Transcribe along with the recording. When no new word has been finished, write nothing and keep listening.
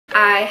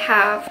I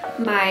have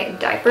my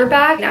diaper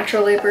bag,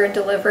 natural labor and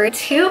delivery,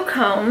 2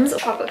 combs,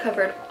 chocolate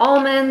covered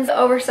almonds,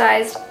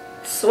 oversized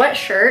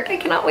sweatshirt. I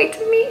cannot wait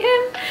to meet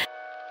him.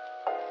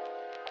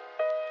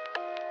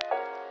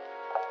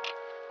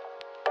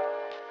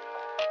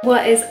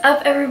 What is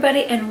up,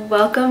 everybody, and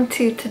welcome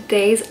to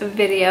today's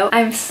video.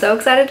 I'm so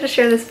excited to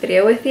share this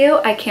video with you.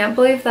 I can't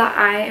believe that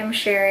I am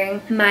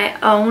sharing my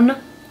own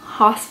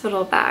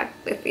hospital bag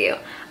with you.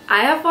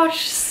 I have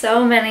watched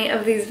so many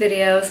of these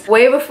videos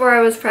way before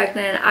I was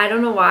pregnant. I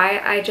don't know why.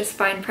 I just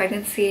find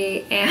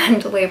pregnancy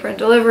and labor and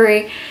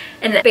delivery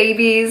and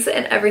babies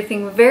and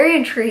everything very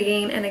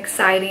intriguing and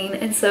exciting.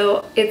 And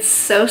so it's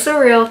so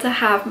surreal to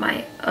have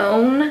my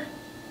own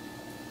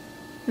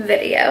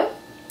video.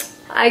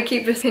 I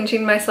keep just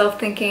pinching myself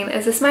thinking,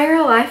 is this my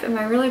real life? Am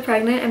I really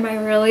pregnant? Am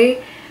I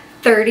really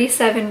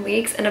 37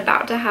 weeks and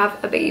about to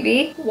have a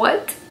baby?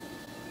 What?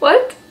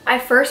 I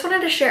first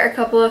wanted to share a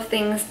couple of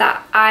things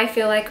that I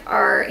feel like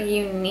are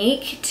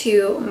unique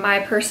to my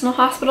personal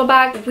hospital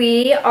bag.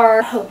 We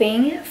are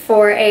hoping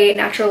for a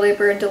natural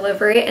labor and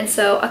delivery, and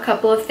so a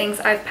couple of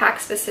things I've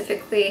packed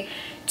specifically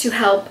to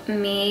help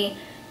me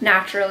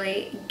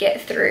naturally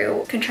get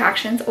through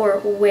contractions or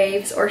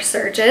waves or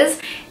surges,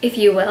 if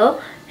you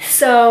will.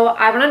 So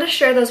I wanted to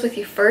share those with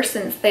you first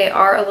since they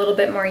are a little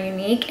bit more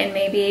unique, and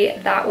maybe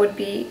that would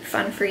be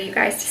fun for you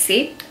guys to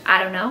see.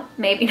 I don't know,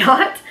 maybe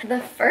not. The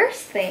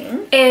first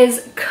thing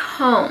is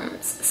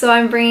combs. So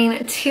I'm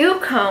bringing 2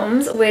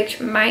 combs, which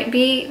might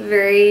be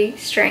very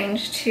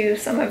strange to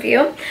some of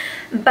you,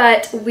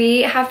 but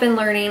we have been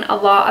learning a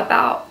lot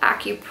about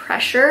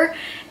acupressure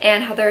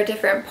and how there are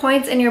different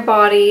points in your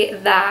body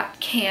that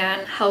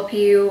can help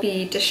you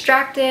be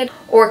distracted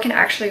or can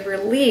actually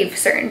relieve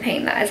certain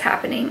pain that is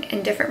happening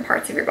in different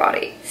parts of your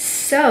body.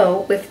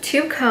 So with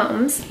 2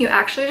 combs, you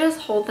actually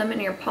just hold them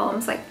in your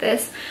palms like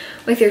this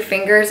with your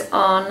fingers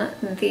on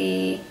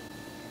the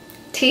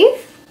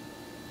teeth.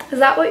 Is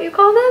that what you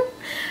call them?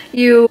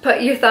 You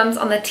put your thumbs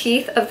on the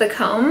teeth of the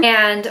comb,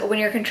 and when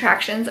your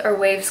contractions or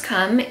waves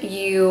come,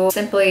 you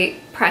simply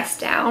press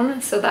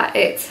down so that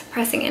it's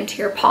pressing into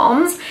your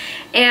palms.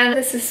 And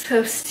this is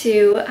supposed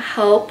to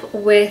help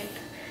with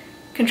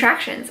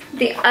contractions.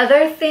 The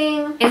other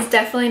thing is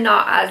definitely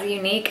not as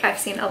unique. I've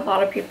seen a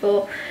lot of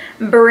people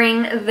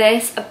bring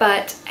this,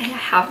 but I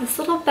have this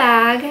little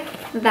bag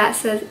that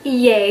says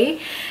yay,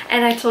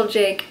 and I told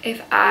Jake,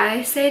 if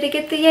I say to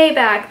get the yay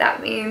bag,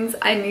 that means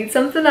I need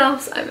something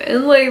else. I'm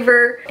in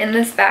labor. In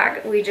this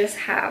bag we just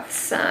have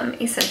some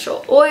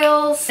essential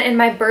oils. In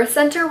my birth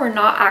center, we're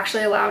not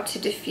actually allowed to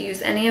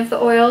diffuse any of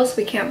the oils.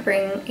 We can't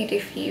bring a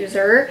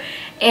diffuser,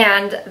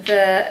 and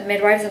the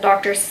midwives and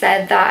doctors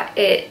said that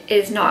it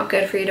is not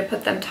good for you to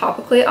put them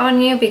topically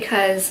on you,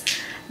 because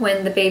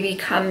when the baby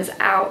comes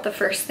out, the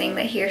first thing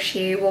that he or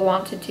she will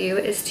want to do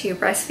is to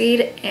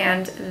breastfeed,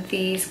 and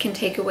these can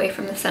take away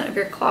from the scent of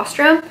your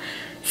colostrum.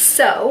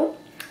 So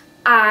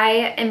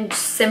I am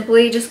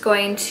simply just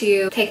going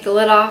to take the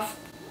lid off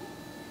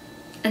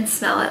and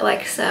smell it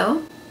like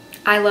so.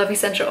 I love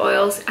essential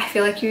oils. I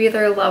feel like you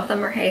either love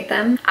them or hate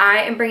them. I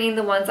am bringing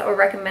the ones that were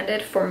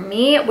recommended for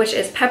me, which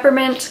is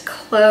peppermint,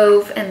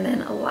 clove, and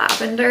then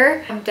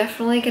lavender. I'm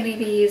definitely going to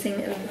be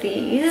using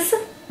these.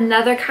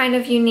 Another kind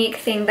of unique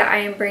thing that I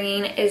am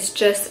bringing is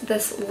just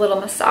this little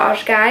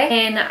massage guy.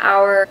 In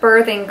our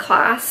birthing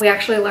class, we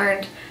actually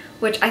learned,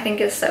 which I think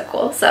is so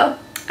cool, so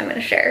I'm going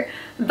to share.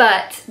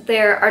 But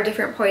there are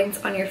different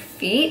points on your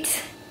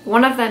feet.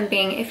 One of them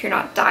being, if you're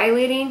not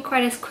dilating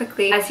quite as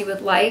quickly as you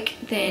would like,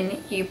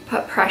 then you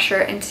put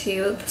pressure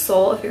into the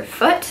sole of your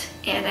foot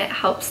and it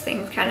helps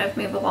things kind of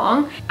move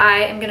along.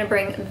 I am going to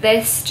bring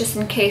this just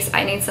in case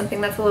I need something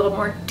that's a little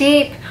more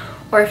deep,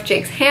 or if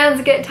Jake's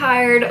hands get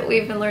tired.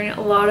 We've been learning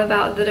a lot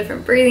about the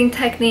different breathing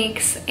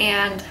techniques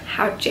and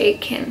how Jake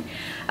can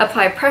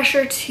apply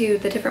pressure to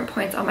the different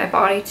points on my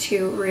body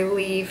to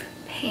relieve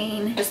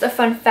pain. Just a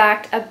fun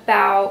fact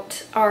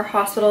about our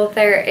hospital,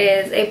 there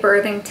is a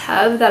birthing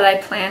tub that I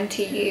plan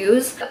to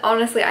use.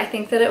 Honestly, I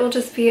think that it will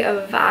just be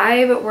a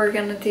vibe. We're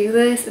gonna do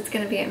this. It's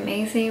gonna be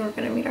amazing. We're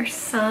gonna meet our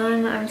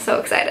son. I'm so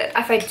excited.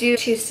 If I do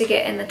choose to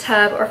get in the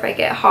tub, or if I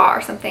get hot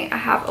or something, I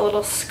have a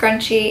little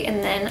scrunchie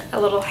and then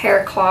a little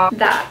hair claw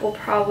that will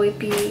probably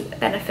be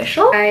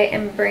beneficial. I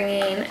am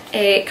bringing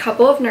a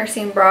couple of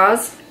nursing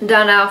bras.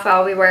 Don't know if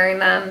I'll be wearing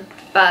them,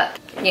 but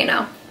you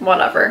know,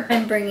 whatever.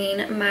 I'm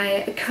bringing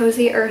my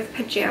Cozy Earth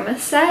pajama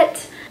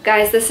set.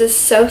 Guys, this is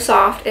so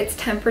soft. It's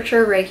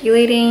temperature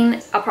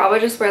regulating. I'll probably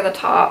just wear the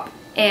top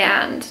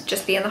and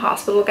just be in the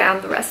hospital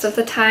gown the rest of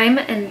the time.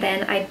 And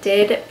then I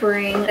did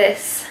bring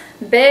this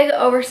big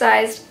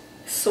oversized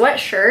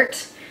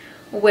sweatshirt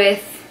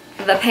with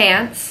the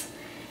pants,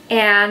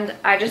 and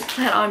I just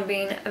plan on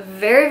being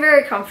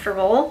very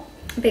comfortable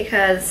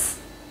because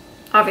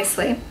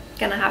obviously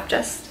gonna have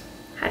just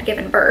had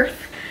given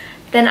birth.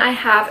 Then I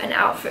have an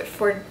outfit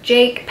for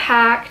Jake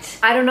packed.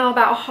 I don't know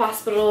about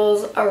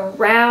hospitals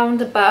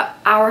around, but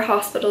our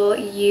hospital,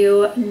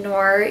 you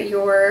nor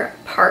your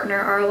partner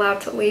are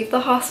allowed to leave the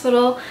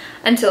hospital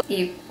until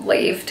you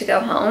leave to go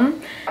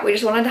home. We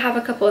just wanted to have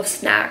a couple of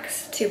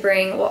snacks to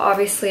bring. We'll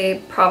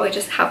obviously probably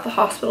just have the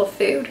hospital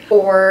food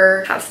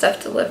or have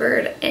stuff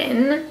delivered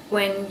in.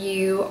 When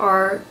you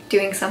are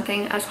doing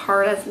something as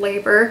hard as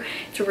labor,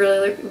 it's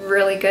really,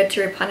 really good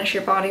to replenish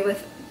your body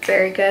with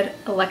very good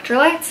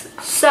electrolytes.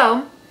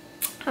 So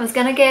I was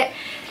gonna get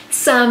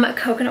some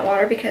coconut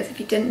water because if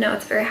you didn't know,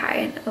 it's very high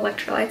in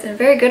electrolytes and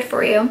very good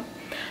for you,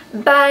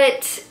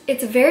 but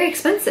it's very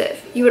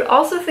expensive. You would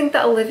also think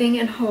that living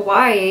in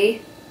Hawaii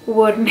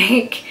would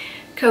make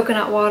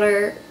coconut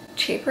water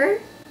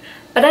cheaper.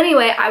 But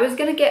anyway, I was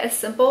gonna get a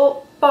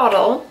simple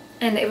bottle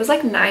and it was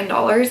like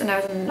 $9 and I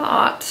was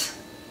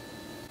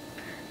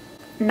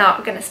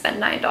not gonna spend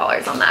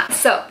 $9 on that.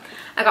 So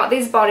I got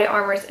these body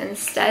armors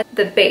instead.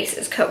 The base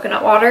is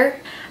coconut water.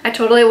 I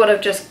totally would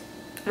have just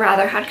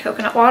rather had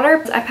coconut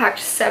water. I packed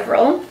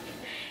several.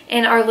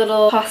 In our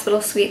little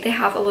hospital suite, they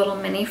have a little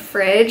mini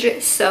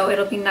fridge, so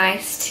it'll be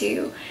nice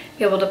to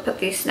be able to put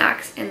these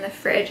snacks in the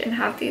fridge and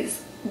have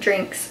these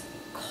drinks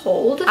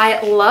cold.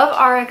 I love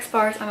RX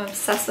bars. I'm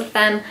obsessed with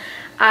them.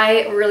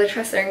 I really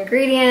trust their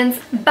ingredients,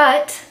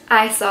 but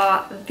I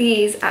saw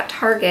these at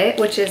Target,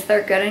 which is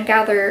their Good and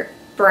Gather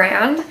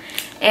brand,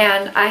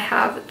 and I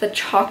have the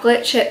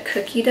chocolate chip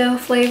cookie dough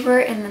flavor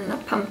and then the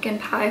pumpkin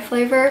pie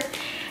flavor,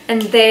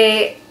 and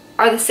they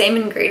are the same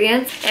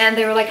ingredients and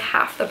they were like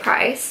half the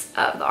price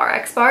of the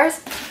RX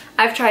bars.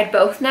 I've tried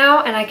both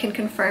now and I can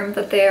confirm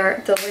that they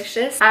are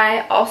delicious.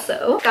 I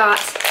also got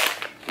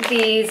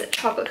these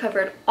chocolate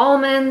covered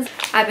almonds.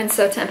 I've been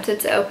so tempted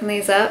to open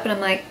these up and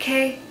I'm like,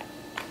 okay,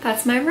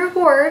 that's my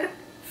reward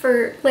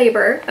for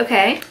labor.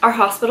 Okay, our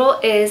hospital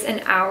is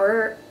an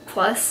hour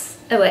plus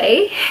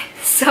away,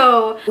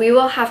 so we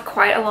will have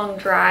quite a long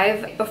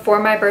drive. Before,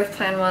 my birth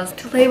plan was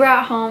to labor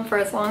at home for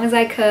as long as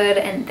I could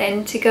and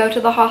then to go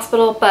to the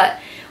hospital, but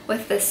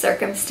with this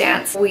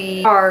circumstance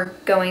we are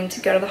going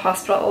to go to the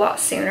hospital a lot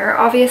sooner.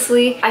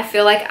 Obviously, I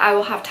feel like I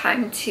will have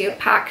time to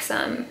pack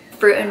some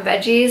fruit and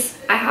veggies.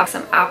 I have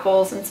some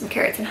apples and some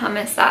carrots and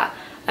hummus that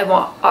I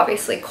want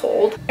obviously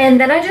cold.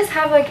 And then I just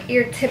have like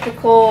your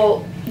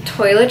typical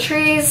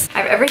toiletries. I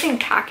have everything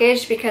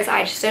packaged because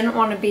I just didn't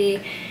want to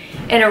be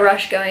in a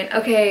rush going,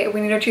 okay,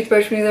 we need our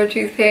toothbrush, we need our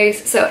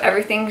toothpaste. So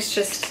everything's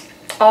just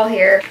all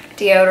here.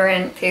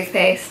 Deodorant,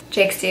 toothpaste,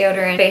 Jake's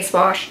deodorant, face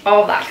wash,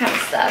 all that kind of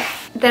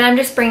stuff. Then I'm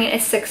just bringing a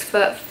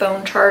 6-foot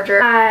phone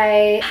charger.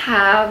 I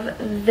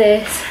have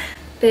this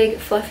big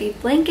fluffy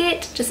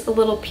blanket, just a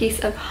little piece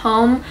of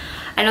home.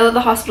 I know that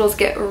the hospitals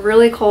get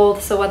really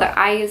cold, so whether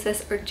I use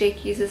this or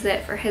Jake uses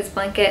it for his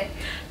blanket,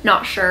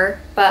 not sure,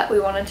 but we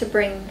wanted to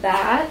bring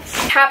that.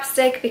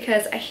 Chapstick,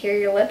 because I hear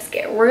your lips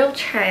get real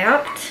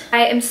chapped.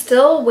 I am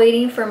still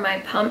waiting for my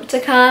pump to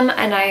come,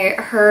 and I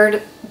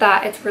heard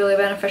that it's really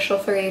beneficial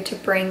for you to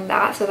bring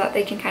that so that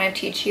they can kind of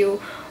teach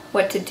you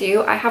what to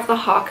do. I have the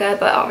Haka,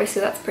 but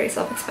obviously that's pretty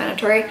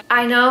self-explanatory.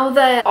 I know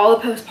that all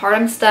the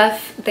postpartum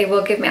stuff they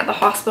will give me at the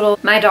hospital.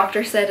 My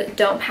doctor said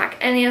don't pack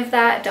any of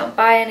that, don't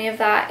buy any of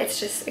that, it's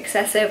just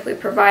excessive. We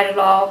provide it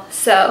all.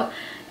 So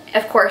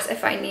of course,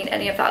 if I need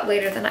any of that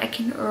later, then I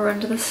can run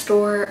to the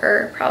store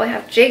or probably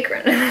have Jake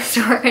run to the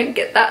store and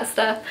get that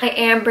stuff. I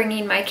am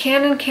bringing my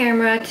Canon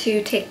camera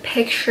to take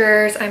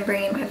pictures. I'm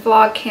bringing my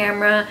vlog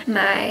camera,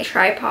 my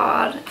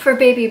tripod. For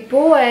baby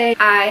boy,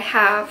 I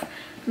have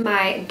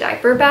my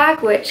diaper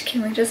bag, which,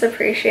 can we just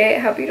appreciate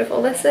how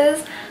beautiful this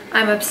is?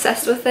 I'm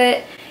obsessed with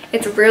it.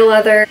 It's real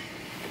leather.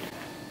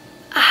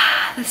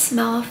 The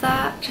smell of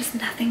that, just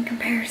nothing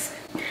compares.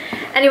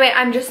 Anyway,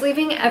 I'm just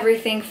leaving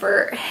everything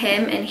for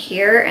him in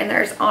here, and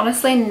there's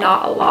honestly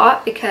not a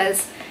lot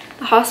because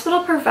the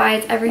hospital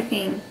provides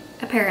everything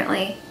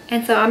apparently,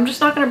 and so I'm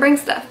just not going to bring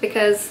stuff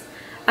because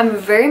I'm a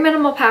very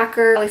minimal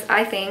packer, at least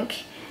I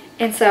think,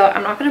 and so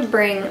I'm not going to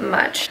bring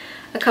much.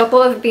 A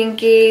couple of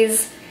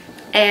binkies,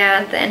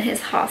 and then his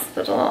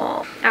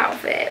hospital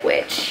outfit,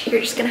 which you're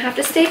just gonna have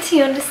to stay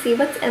tuned to see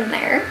what's in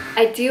there.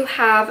 I do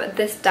have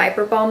this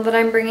diaper balm that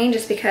I'm bringing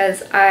just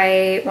because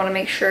I want to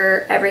make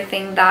sure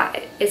everything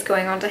that is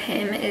going on to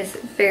him is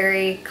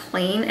very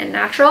clean and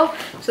natural.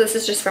 So this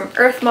is just from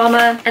Earth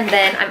Mama, and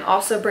then I'm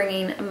also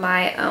bringing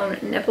my own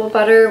nipple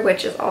butter,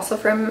 which is also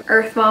from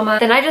Earth Mama.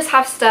 Then I just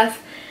have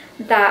stuff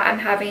that I'm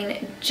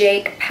having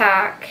Jake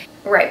pack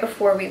right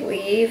before we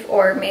leave,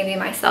 or maybe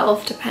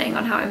myself, depending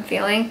on how I'm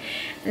feeling.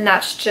 And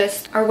that's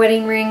just our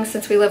wedding rings.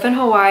 Since we live in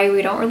Hawaii,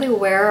 we don't really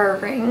wear our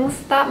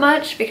rings that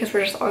much because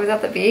we're just always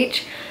at the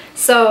beach.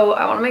 So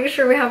I want to make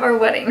sure we have our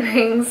wedding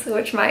rings,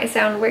 which might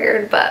sound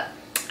weird, but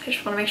I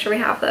just want to make sure we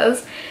have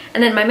those.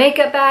 And then my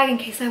makeup bag in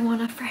case I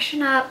want to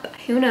freshen up,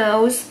 who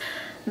knows.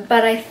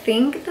 But I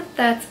think that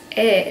that's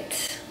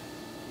it.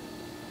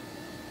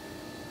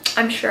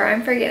 I'm sure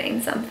I'm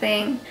forgetting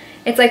something.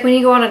 It's like when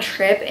you go on a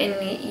trip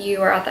and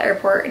you are at the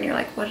airport and you're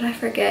like, what did I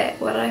forget?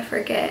 What did I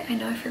forget? I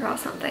know I forgot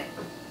something.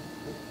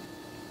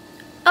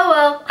 Oh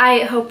well, I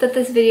hope that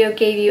this video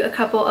gave you a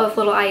couple of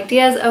little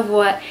ideas of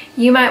what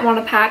you might want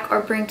to pack or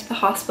bring to the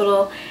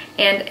hospital,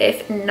 and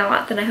if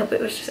not, then I hope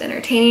it was just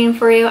entertaining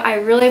for you. I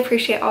really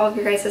appreciate all of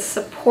your guys'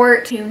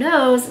 support. Who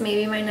knows,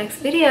 maybe my next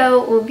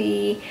video will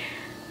be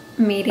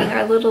meeting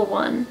our little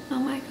one. Oh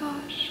my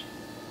gosh.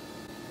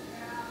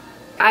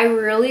 I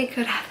really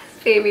could have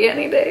this baby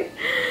any day.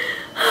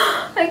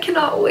 I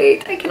cannot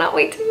wait. I cannot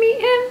wait to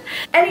meet him.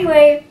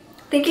 Anyway,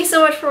 thank you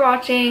so much for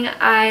watching.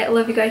 I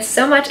love you guys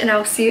so much, and I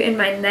will see you in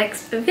my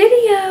next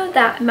video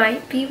that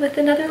might be with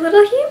another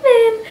little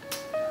human.